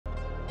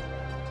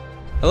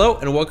Hello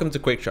and welcome to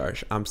Quick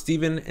Charge. I'm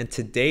Steven and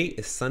today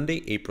is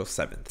Sunday, April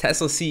 7th.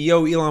 Tesla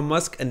CEO Elon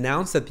Musk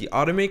announced that the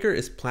automaker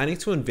is planning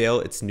to unveil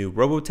its new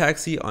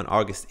Robotaxi on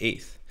August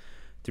 8th.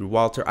 Through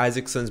Walter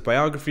Isaacson's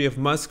biography of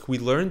Musk, we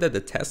learned that the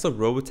Tesla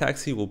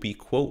Robotaxi will be,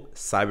 quote,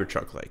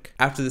 Cybertruck-like.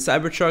 After the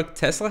Cybertruck,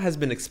 Tesla has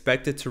been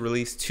expected to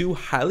release two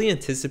highly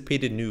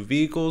anticipated new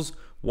vehicles,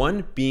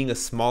 one being a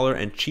smaller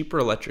and cheaper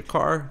electric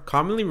car,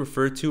 commonly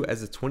referred to as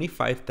the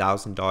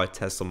 $25,000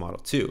 Tesla Model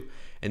 2,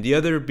 and the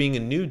other being a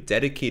new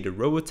dedicated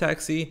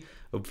Robotaxi,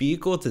 a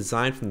vehicle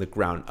designed from the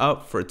ground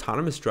up for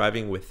autonomous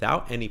driving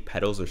without any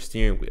pedals or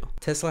steering wheel.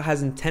 Tesla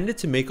has intended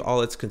to make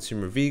all its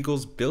consumer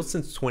vehicles built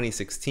since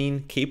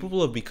 2016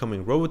 capable of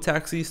becoming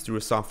Robotaxis through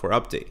a software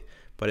update.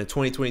 But in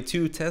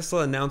 2022,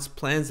 Tesla announced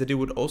plans that it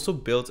would also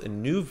build a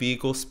new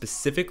vehicle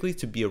specifically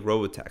to be a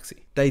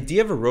Robotaxi. The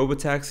idea of a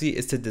Robotaxi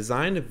is to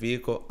design a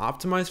vehicle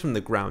optimized from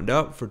the ground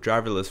up for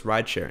driverless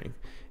ride sharing.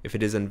 If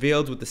it is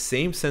unveiled with the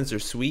same sensor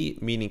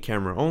suite, meaning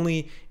camera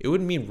only, it would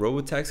mean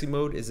Robotaxi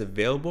mode is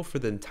available for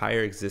the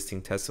entire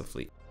existing Tesla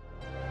fleet.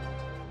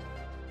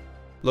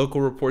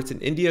 Local reports in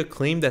India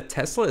claim that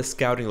Tesla is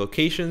scouting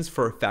locations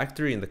for a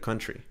factory in the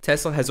country.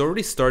 Tesla has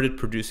already started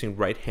producing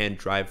right-hand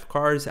drive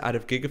cars out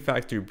of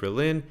Gigafactory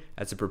Berlin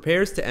as it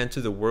prepares to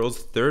enter the world's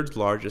third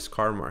largest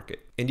car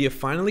market. India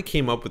finally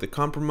came up with a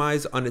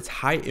compromise on its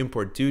high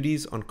import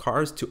duties on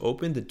cars to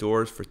open the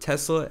doors for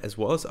Tesla as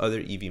well as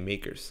other EV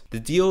makers. The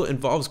deal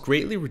involves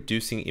greatly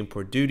reducing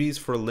import duties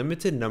for a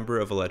limited number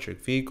of electric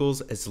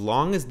vehicles as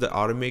long as the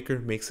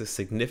automaker makes a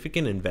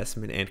significant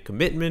investment and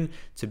commitment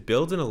to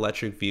build an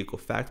electric vehicle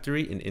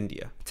factory in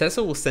India.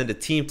 Tesla will send a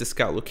team to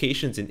scout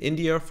locations in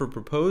India for a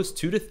proposed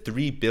 $2 to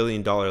 $3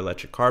 billion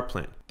electric car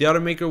plant. The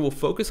automaker will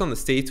focus on the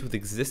states with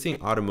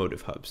existing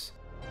automotive hubs.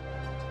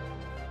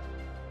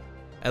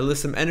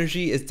 Alysm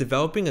Energy is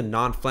developing a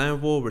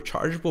non-flammable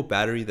rechargeable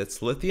battery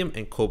that's lithium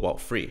and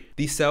cobalt free.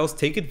 These cells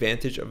take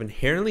advantage of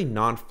inherently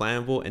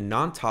non-flammable and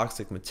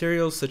non-toxic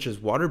materials such as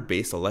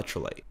water-based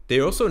electrolyte. They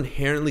are also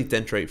inherently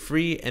dendrite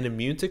free and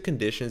immune to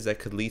conditions that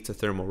could lead to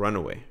thermal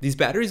runaway. These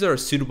batteries are a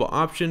suitable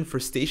option for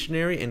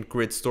stationary and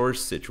grid storage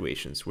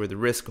situations where the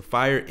risk of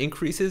fire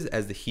increases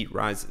as the heat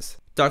rises.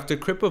 Dr.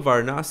 Kripa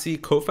Varanasi,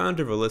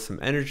 co-founder of Alysm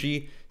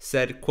Energy,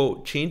 said,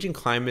 quote, changing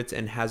climates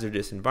and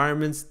hazardous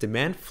environments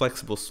demand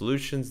flexible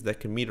solutions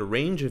that can meet a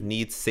range of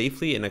needs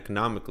safely and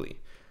economically.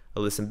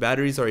 Alysm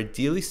batteries are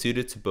ideally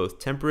suited to both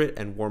temperate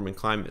and warming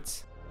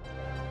climates.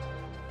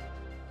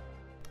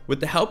 With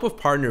the help of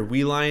partner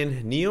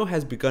WeLion, NIO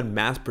has begun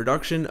mass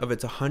production of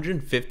its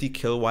 150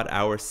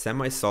 kWh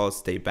semi-solid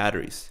state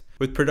batteries.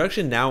 With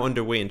production now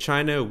underway in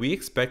China, we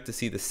expect to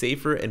see the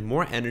safer and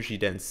more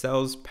energy-dense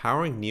cells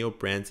powering NIO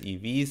brand's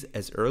EVs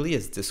as early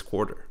as this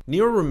quarter.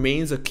 NIO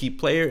remains a key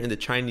player in the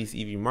Chinese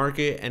EV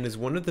market and is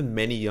one of the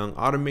many young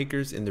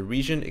automakers in the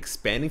region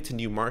expanding to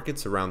new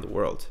markets around the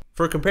world.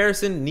 For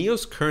comparison,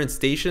 NIO's current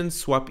stations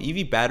swap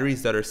EV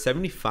batteries that are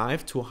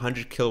 75 to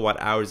 100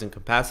 kWh in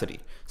capacity,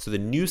 so the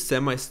new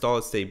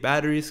semi-solid state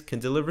batteries can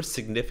deliver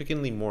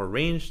significantly more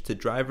range to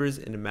drivers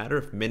in a matter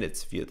of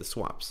minutes via the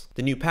swaps.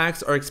 The new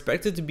packs are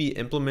expected to be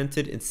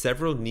implemented in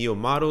several NIO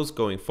models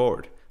going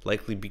forward,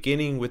 likely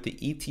beginning with the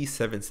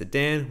ET7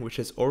 sedan, which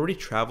has already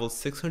traveled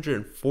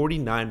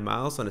 649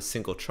 miles on a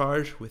single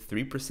charge with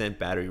 3%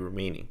 battery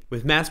remaining.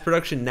 With mass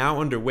production now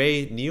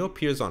underway, NIO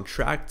appears on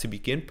track to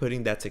begin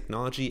putting that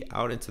technology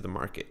out into the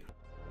market.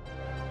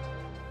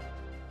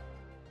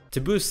 To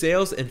boost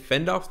sales and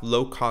fend off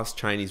low-cost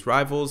Chinese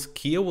rivals,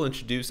 Kia will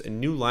introduce a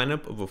new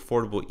lineup of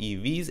affordable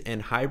EVs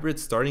and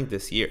hybrids starting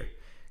this year.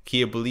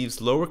 Kia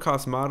believes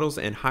lower-cost models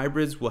and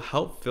hybrids will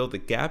help fill the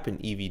gap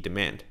in EV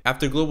demand.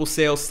 After global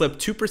sales slipped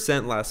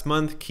 2% last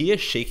month, Kia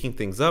is shaking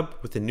things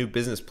up with a new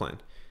business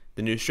plan.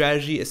 The new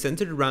strategy is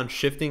centered around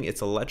shifting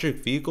its electric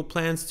vehicle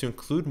plans to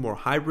include more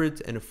hybrids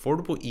and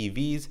affordable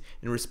EVs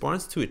in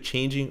response to a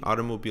changing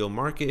automobile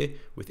market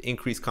with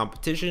increased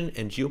competition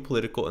and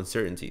geopolitical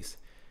uncertainties.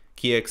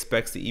 Kia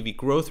expects the EV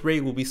growth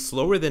rate will be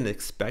slower than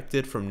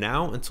expected from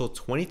now until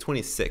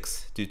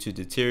 2026 due to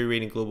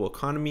deteriorating global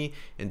economy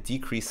and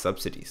decreased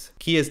subsidies.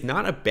 Kia is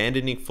not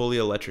abandoning fully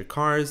electric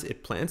cars.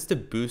 It plans to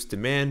boost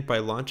demand by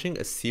launching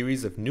a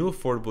series of new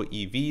affordable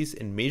EVs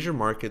in major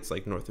markets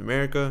like North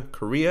America,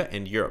 Korea,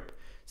 and Europe.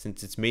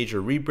 Since its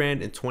major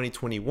rebrand in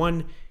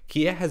 2021,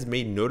 Kia has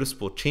made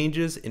noticeable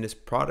changes in its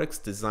products,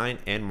 design,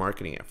 and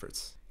marketing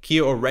efforts.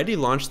 Kia already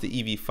launched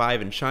the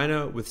EV5 in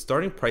China with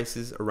starting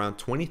prices around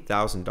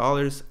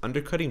 $20,000,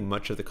 undercutting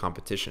much of the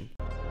competition.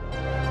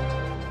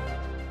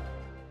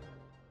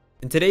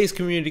 In today's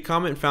community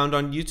comment found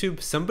on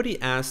YouTube, somebody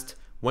asked,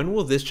 when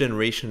will this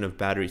generation of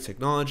battery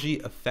technology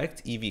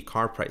affect EV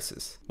car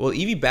prices? Well,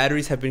 EV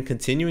batteries have been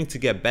continuing to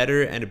get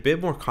better and a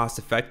bit more cost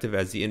effective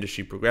as the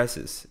industry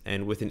progresses,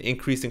 and with an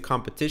increase in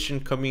competition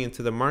coming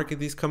into the market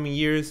these coming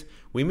years,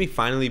 we may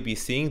finally be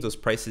seeing those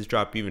prices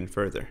drop even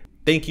further.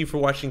 Thank you for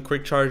watching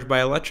Quick Charge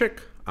by Electrek.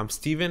 I'm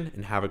Steven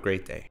and have a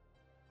great day.